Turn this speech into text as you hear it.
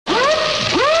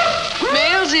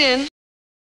goes in.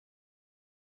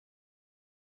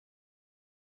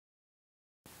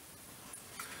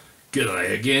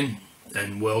 G'day again,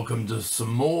 and welcome to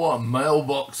some more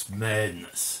Mailbox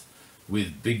Madness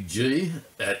with Big G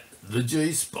at the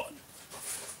G Spot.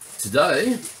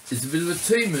 Today is a bit of a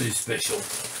Temu special.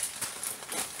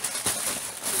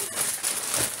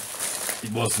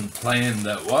 It wasn't planned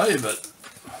that way, but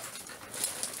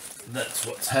that's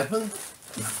what's happened.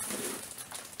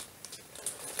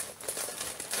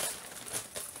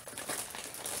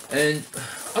 And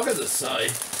I've got to say,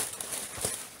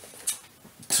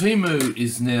 Temu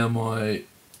is now my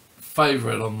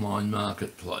favourite online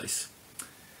marketplace.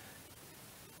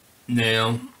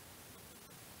 Now,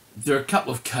 there are a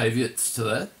couple of caveats to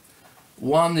that.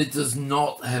 One, it does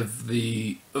not have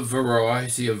the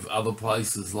variety of other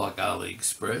places like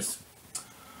AliExpress.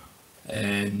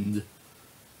 And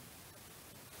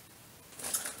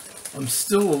I'm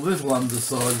still a little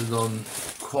undecided on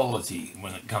quality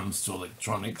when it comes to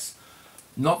electronics.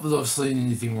 Not that I've seen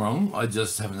anything wrong, I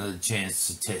just haven't had a chance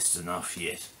to test enough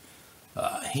yet.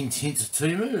 Hint hint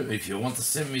Temu, if you want to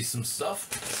send me some stuff,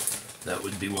 that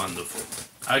would be wonderful.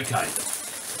 Okay,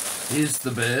 here's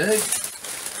the bag.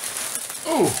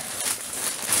 Oh!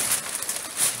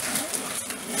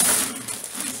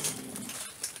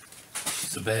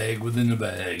 It's a bag within a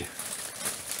bag.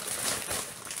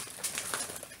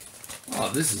 Oh,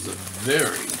 this is a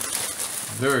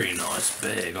very nice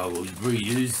bag. I will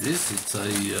reuse this. It's a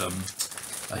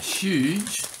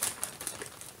huge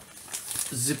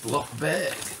Ziploc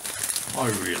bag. I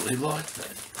really like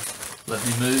that. Let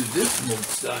me move this and we'll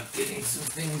start getting some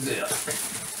things out.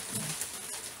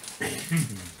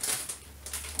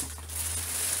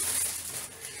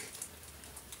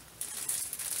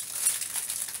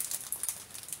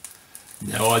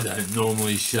 Now, I don't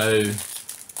normally show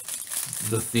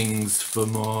the things for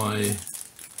my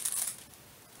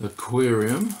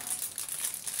aquarium.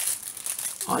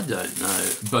 I don't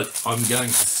know, but I'm going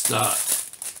to start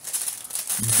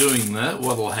doing that.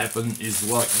 What will happen is,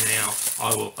 like now,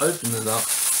 I will open it up,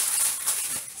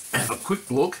 have a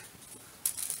quick look,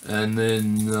 and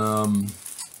then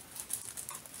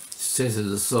set it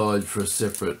aside for a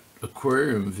separate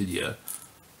aquarium video.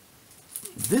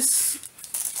 This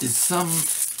is some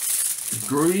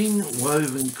green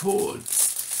woven cord.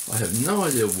 I have no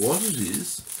idea what it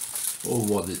is or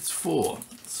what it's for,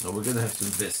 so we're going to have to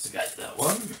investigate that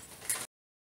one.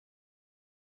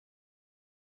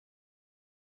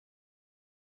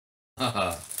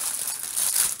 Haha,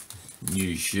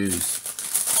 new shoes.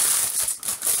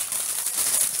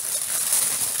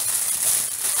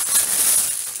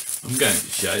 I'm going to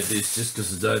show this just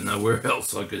because I don't know where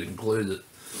else I could include it.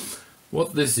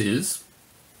 What this is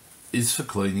for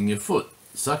cleaning your foot.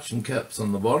 Suction caps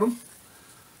on the bottom.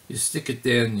 You stick it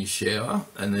down in your shower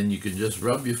and then you can just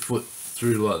rub your foot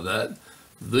through like that.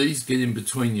 These get in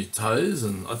between your toes,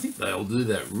 and I think they'll do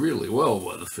that really well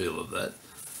by the feel of that.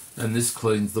 And this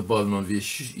cleans the bottom of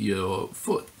your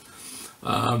foot.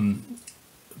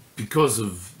 Because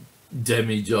of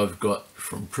damage I've got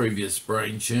from previous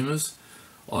brain tumours,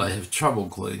 I have trouble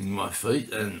cleaning my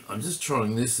feet, and I'm just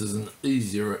trying this as an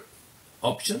easier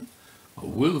option. I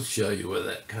will show you where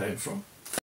that came from.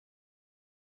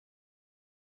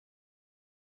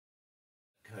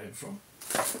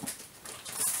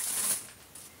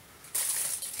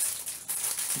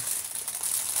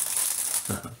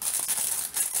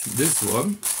 This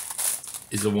one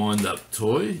is a wind-up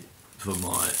toy for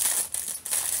my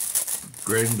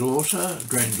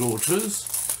granddaughters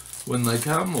when they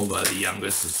come, although the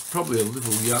youngest is probably a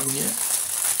little young yet.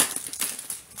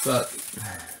 But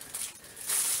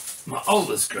my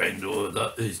oldest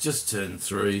granddaughter, who's just turned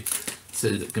 3,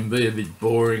 said it can be a bit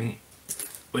boring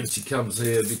when she comes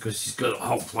here because she's got a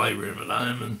whole playroom at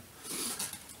home, and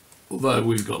although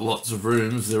we've got lots of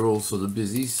rooms, they're all sort of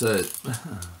busy. So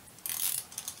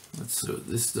let's see what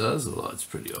this does. Oh, it's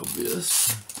pretty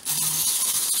obvious.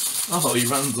 Oh, he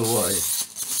runs away.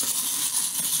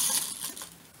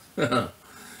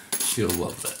 She'll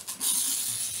love that.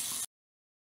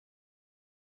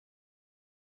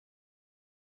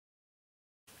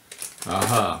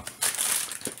 Aha.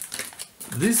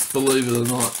 This, believe it or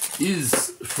not,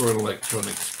 is for an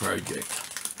electronics project.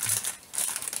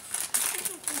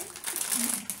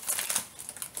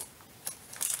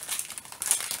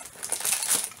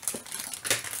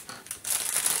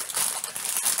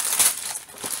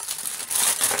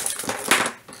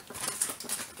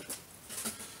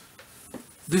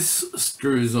 This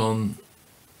screws on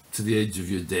to the edge of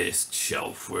your desk,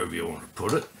 shelf, wherever you want to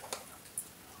put it.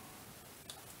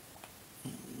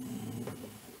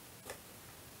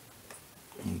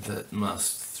 That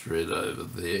must thread over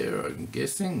there, I'm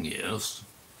guessing. Yes,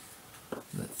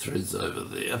 that thread's over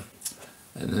there.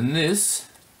 And then this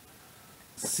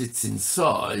sits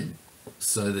inside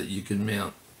so that you can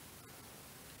mount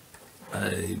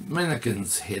a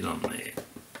mannequin's head on there.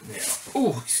 Now,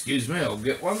 oh, excuse me, I'll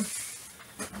get one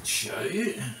and show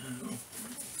you.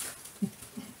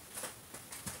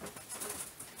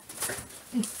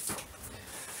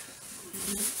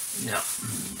 Now,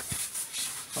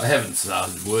 I haven't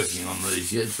started working on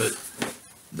these yet, but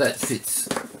that fits.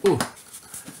 Oh,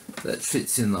 that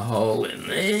fits in the hole in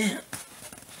there,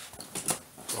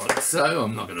 like so.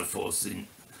 I'm not going to force an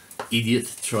idiot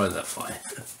to try that way.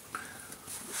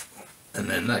 And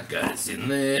then that goes in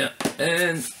there,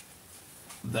 and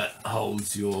that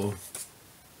holds your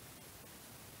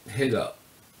head up.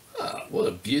 Ah, what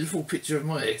a beautiful picture of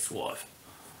my ex-wife.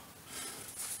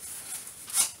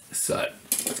 So,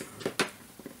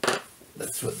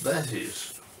 that's what that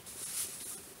is.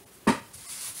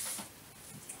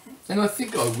 And I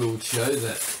think I will show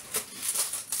that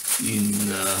in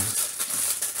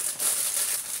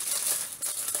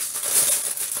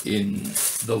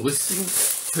the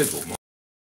listings. People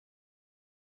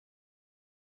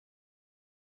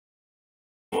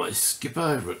might skip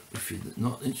over it if you're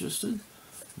not interested.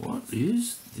 What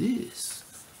is this?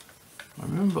 I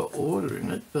remember ordering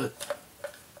it, but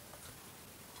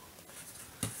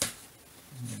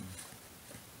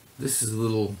this is a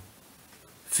little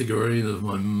figurine of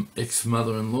my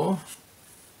ex-mother-in-law.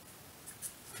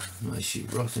 May she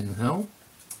rot in hell.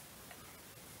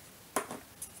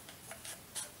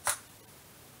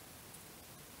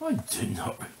 I do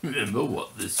not remember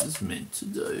what this is meant to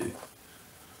do.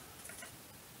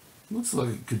 Looks like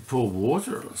it could pour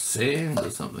water or sand or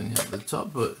something at the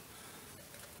top, but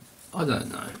I don't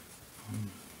know.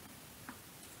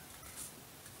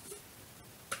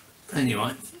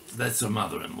 Anyway, that's a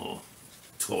mother-in-law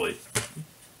toy.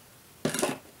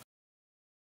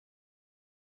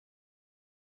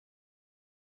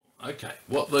 Okay,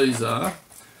 what these are,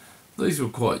 these were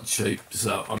quite cheap,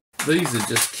 so these are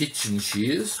just kitchen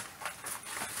shears,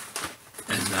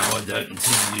 and no, I don't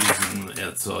intend using them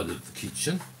outside of the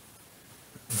kitchen,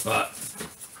 but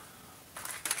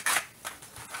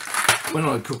when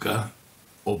I cook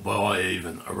or buy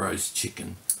even a roast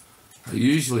chicken, I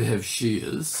usually have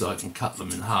shears so I can cut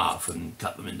them in half and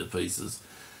cut them into pieces.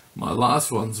 My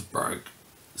last ones broke,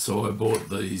 so I bought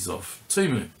these off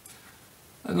Temu.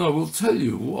 And I will tell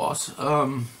you what,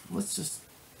 let's just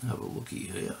have a looky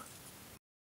here.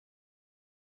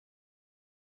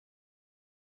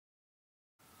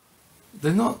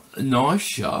 They're not knife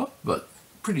sharp, but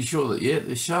pretty sure that, yeah,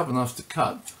 they're sharp enough to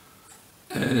cut.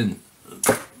 And,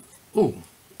 oh.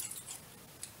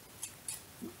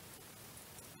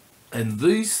 And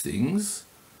these things,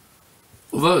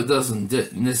 although it doesn't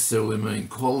necessarily mean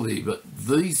quality, but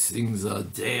these things are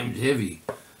damned heavy.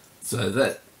 So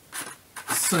that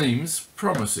seems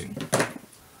promising.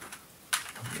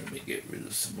 Let me get rid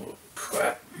of some more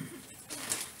crap.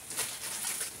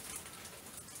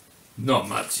 Not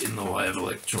much in the way of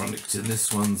electronics in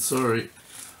this one, sorry.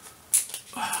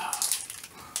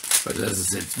 But as I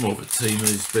said, it's more of a Temu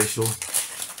special.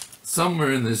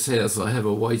 Somewhere in this house I have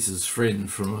a waiter's friend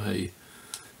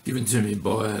given to me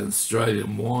by an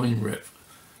Australian wine rep.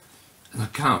 And I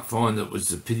can't find it, which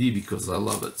is a pity because I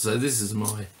love it. So this is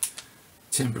my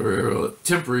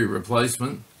temporary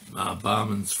replacement,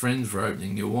 barman's friend for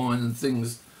opening your wine and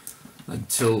things,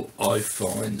 until I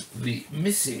find the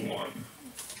missing one.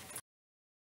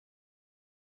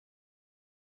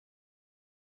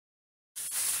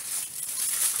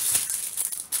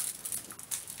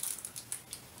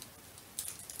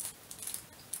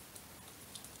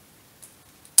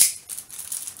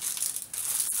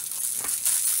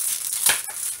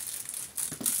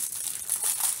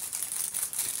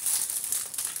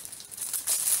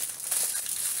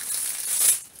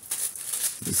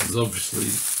 This is obviously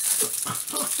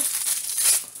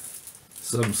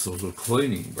some sort of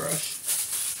cleaning brush.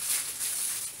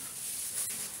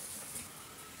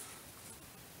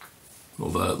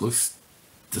 Although it looks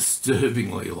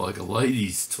disturbingly like a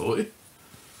lady's toy.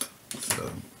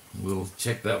 So we'll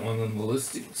check that one on the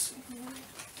listings.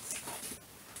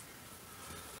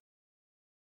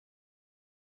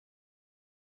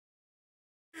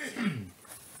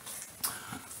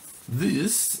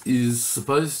 This is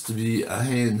supposed to be a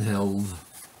handheld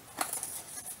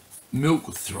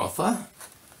milk frother.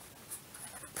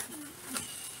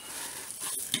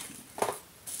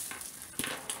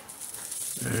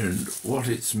 And what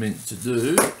it's meant to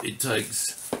do, it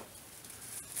takes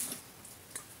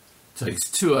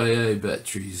 2 AA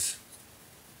batteries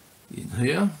in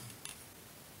here,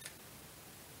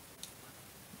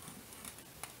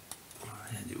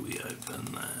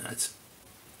 open that.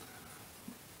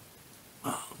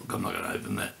 Oh, look, I'm not going to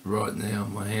open that right now.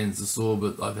 My hands are sore,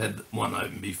 but I've had one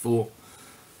open before.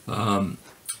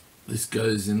 This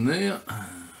goes in there.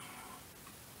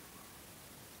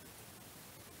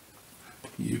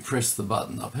 You press the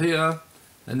button up here,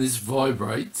 and this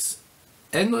vibrates.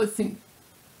 And I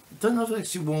don't know if it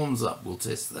actually warms up. We'll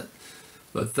test that.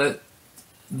 But that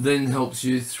then helps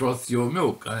you froth your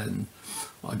milk, and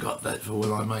I got that for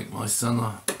when I make my son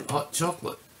a hot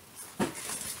chocolate.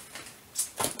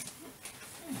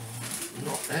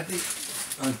 Not happy.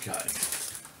 Okay.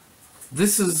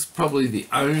 This is probably the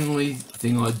only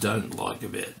thing I don't like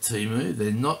about Temu.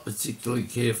 They're not particularly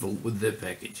careful with their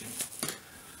packaging.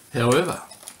 However,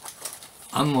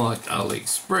 unlike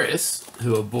AliExpress,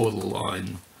 who are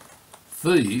borderline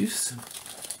thieves,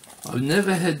 I've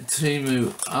never had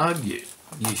Temu argue.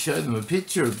 You show them a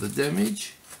picture of the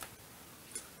damage,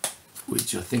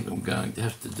 which I think I'm going to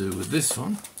have to do with this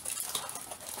one,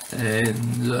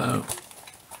 and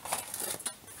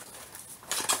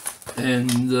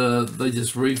they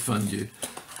just refund you.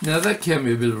 Now that can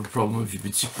be a bit of a problem if you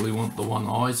particularly want the one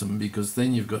item, because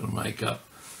then you've got to make up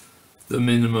the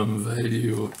minimum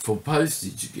value for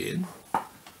postage again.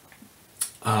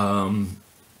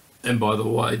 And by the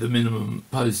way, the minimum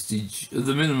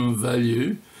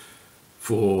value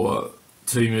for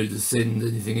Temu to send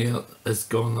anything out has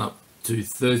gone up to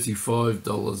 $35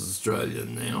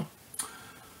 Australian now.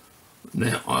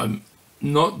 Now, I'm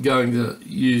not going to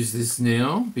use this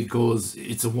now because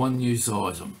it's a one-use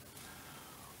item.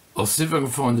 I'll see if I can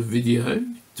find a video,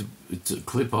 a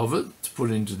clip of it, to put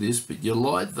into this, but you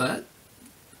light that.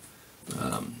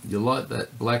 You light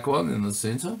that black one in the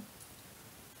centre.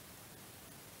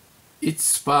 It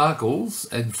sparkles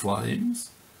and flames,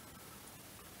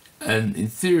 and in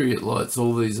theory it lights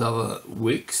all these other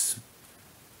wicks,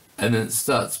 and then it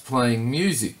starts playing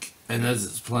music, and as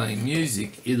it's playing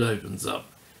music it opens up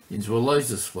into a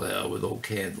lotus flower with all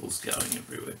candles going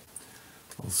everywhere.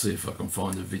 I'll see if I can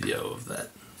find a video of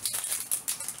that.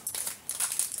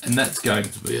 And that's going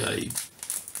to be a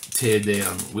tear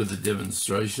down with a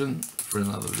demonstration for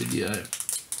another video.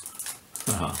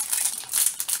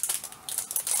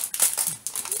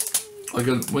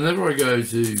 Whenever I go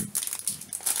to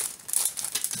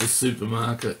the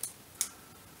supermarket,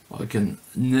 I can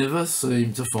never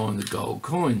seem to find a gold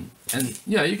coin. And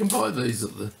yeah, you can buy these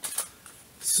at the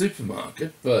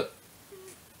supermarket, but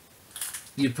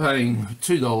you're paying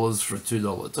 $2 for a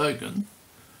 $2 token,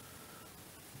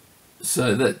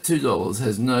 so that $2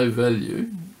 has no value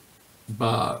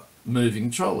bar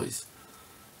moving trolleys.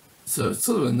 So it's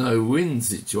sort of a no-win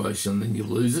situation. Then you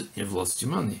lose it, you've lost your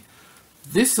money.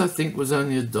 This, I think, was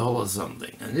only $1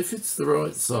 something, and if it's the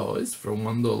right size for a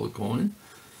 $1 coin,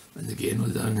 and again, I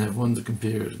don't have one to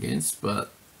compare it against,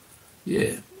 but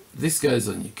yeah, this goes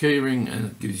on your keyring and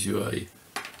it gives you a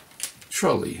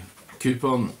trolley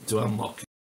coupon to unlock.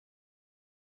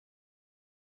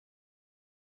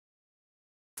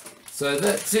 So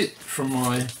that's it from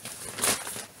my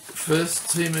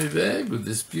first Temu bag with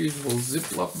this beautiful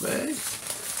Ziploc bag,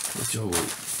 which I will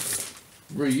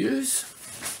reuse.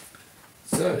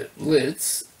 So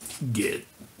let's get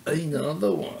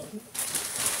another one.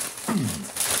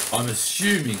 I'm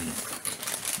assuming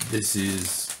this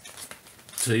is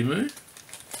Temu,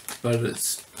 but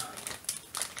it's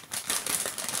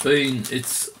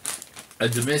a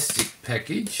domestic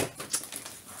package.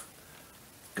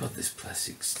 God, this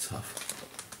plastic's tough.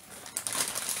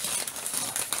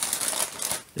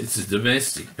 It's a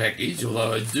domestic package,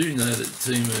 although I do know that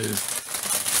Temu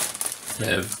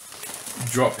have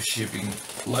drop shipping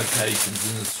locations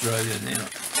in Australia now.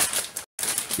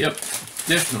 Yep,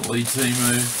 definitely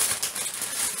Temu,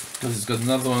 because it's got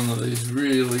another one of these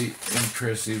really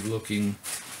impressive looking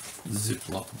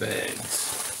Ziploc bags.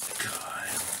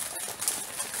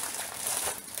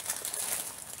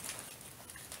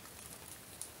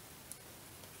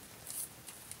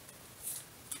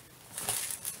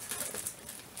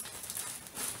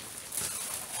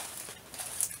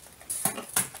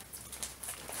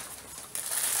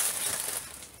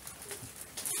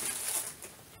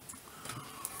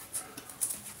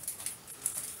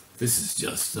 This is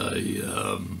just a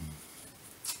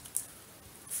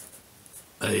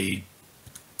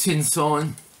tin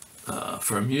sign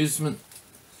for amusement.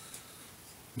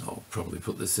 I'll probably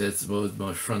put this outside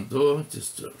my front door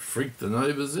just to freak the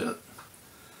neighbours out.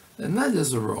 And that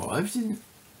has arrived in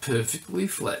perfectly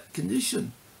flat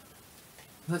condition.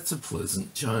 That's a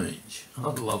pleasant change. I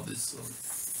love this song.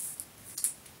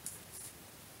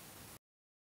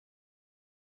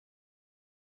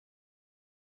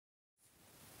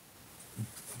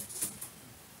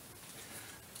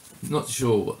 Not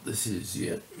sure what this is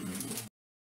yet.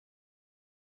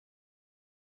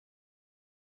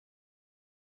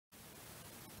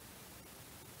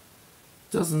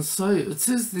 Doesn't say. It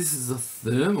says this is a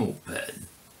thermal pad.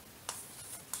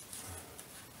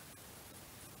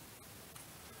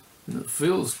 And it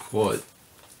feels quite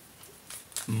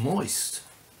moist.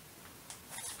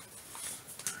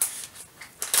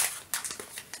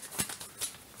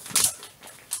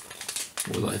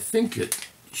 Well, I think it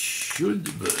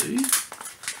should be.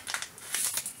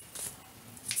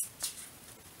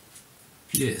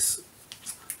 Yes.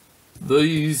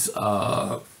 These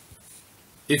are,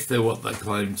 if they're what they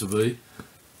claim to be,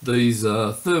 these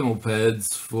are thermal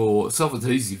pads for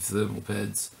self-adhesive thermal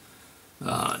pads.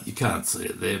 You can't see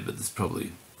it there, but there's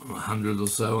probably 100 or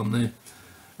so on there.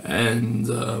 And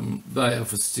they are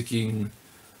for sticking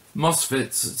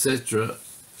MOSFETs, etc.,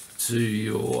 to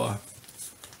your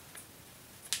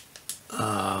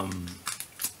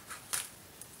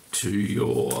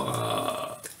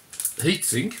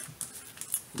heatsink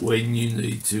when you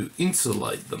need to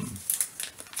insulate them.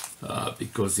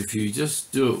 Because if you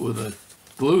just do it with a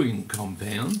gluing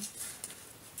compound,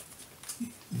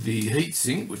 the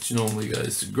heatsink, which normally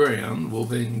goes to ground, will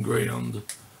then ground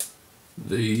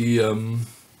the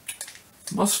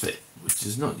MOSFET, which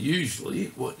is not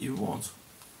usually what you want.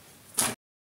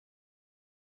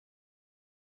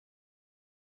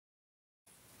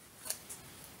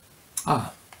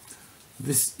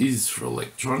 This is for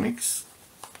electronics.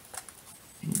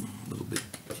 A little bit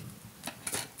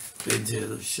bent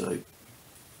out of shape.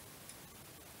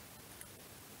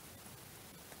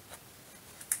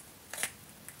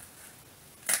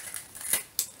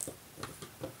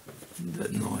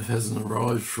 That knife hasn't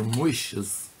arrived from Wish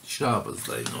as sharp as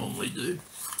they normally do.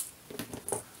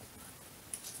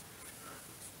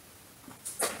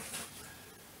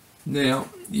 Now,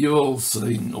 you've all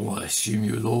seen, or I assume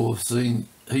you would all have seen,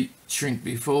 heat shrink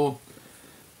before.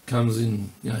 Comes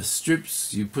in,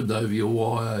 strips, you put it over your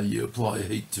wire, you apply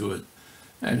heat to it,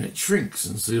 and it shrinks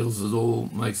and seals it all,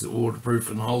 makes it waterproof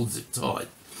and holds it tight.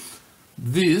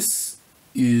 This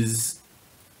is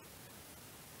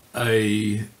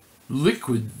a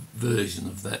liquid version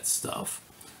of that stuff.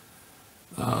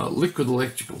 Liquid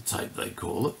electrical tape, they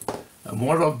call it. And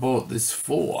what I bought this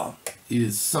for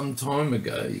is some time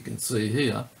ago, you can see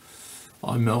here,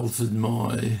 I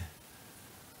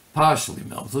partially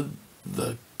melted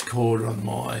the cord on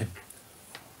my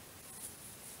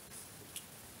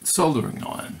soldering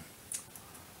iron.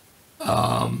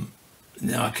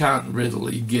 Now I can't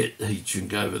readily get heat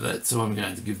shrink over that, so I'm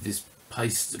going to give this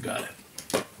paste a go.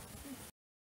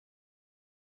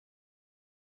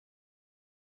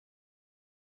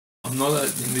 I'm not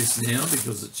opening this now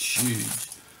because it's huge.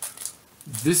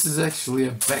 This is actually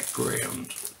a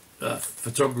background, a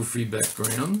photography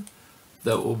background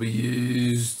that will be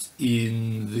used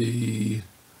in the,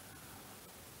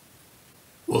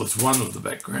 well, it's one of the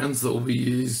backgrounds that will be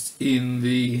used in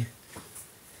the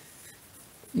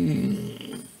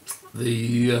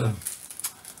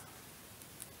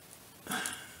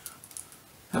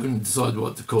haven't decided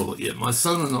what to call it yet. My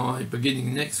son and I,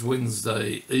 beginning next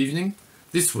Wednesday evening,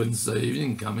 this Wednesday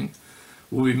evening coming,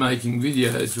 we'll be making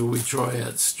videos where we try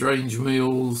out strange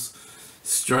meals,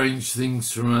 strange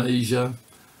things from Asia,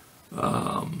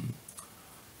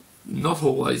 not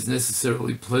always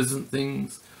necessarily pleasant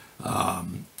things,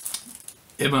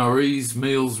 MREs,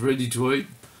 meals ready to eat,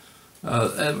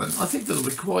 and I think that'll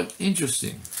be quite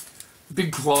interesting.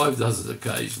 Big Clive does it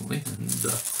occasionally, and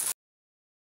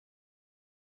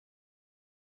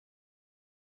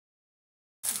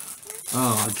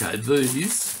okay,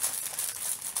 these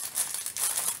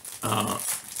are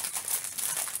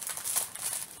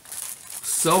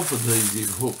self-adhesive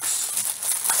hooks.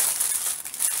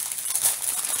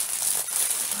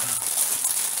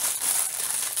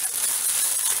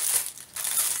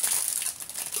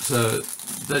 So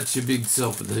that's your big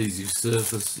self-adhesive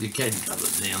surface. You can cut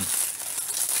it down.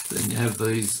 Then you have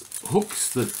these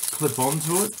hooks that clip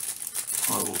onto it.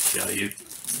 I will show you.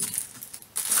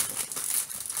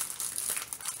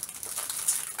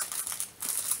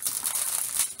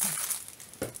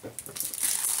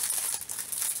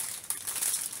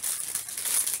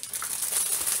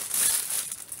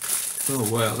 Oh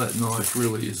wow, that knife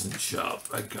really isn't sharp.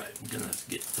 Okay, I'm going to have to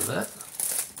get to that.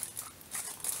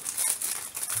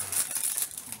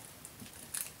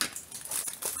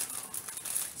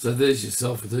 So there's your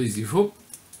self-adhesive hook.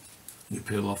 You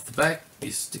peel off the back,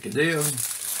 you stick it down,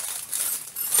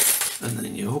 and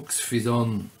then your hooks fit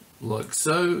on like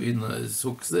so in those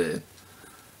hooks there.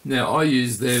 Now I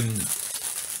use them,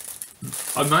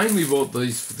 I mainly bought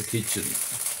these for the kitchen.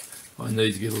 I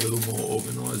need to get a little more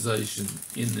organisation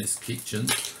in this kitchen,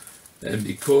 and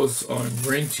because I'm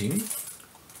renting,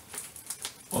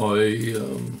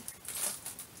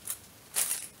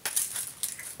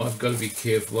 I've got to be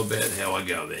careful about how I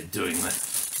go about doing that.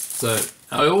 So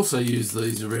I also use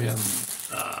these around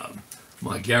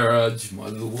my garage, my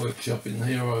little workshop in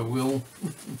here. I will.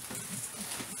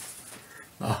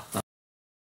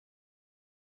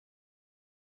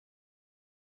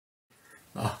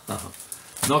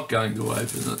 Not going to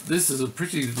open it. This is a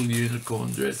pretty little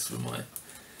unicorn dress for my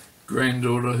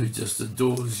granddaughter who just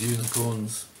adores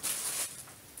unicorns.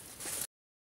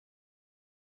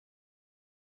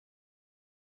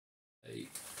 A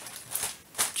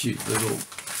cute little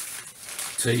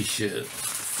t-shirt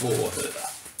for her.